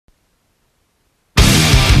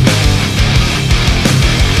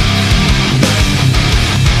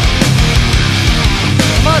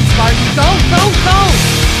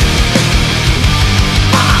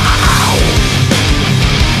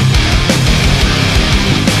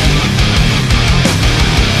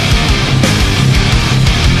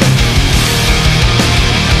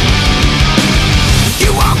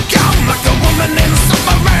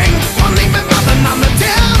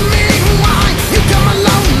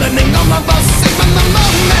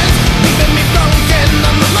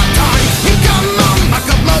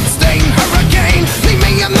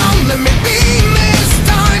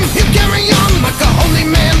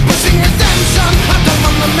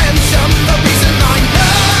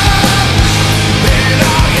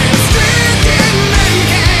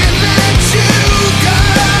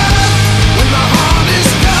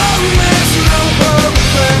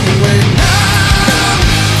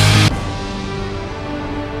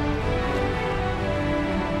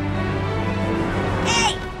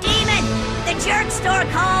store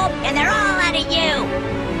called, and they're all out of you.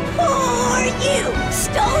 Poor you!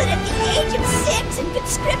 Stolen at the age of 6 and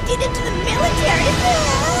conscripted into the military.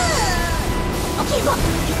 Okay, look,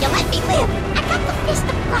 if you let me live, I got the fist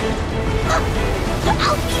of grunt.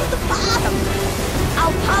 I'll feel the bottom.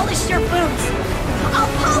 I'll polish your boots.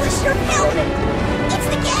 I'll polish your helmet. It's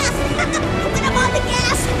the gas. When I'm on the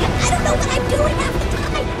gas, I don't know what I'm doing half the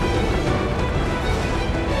time.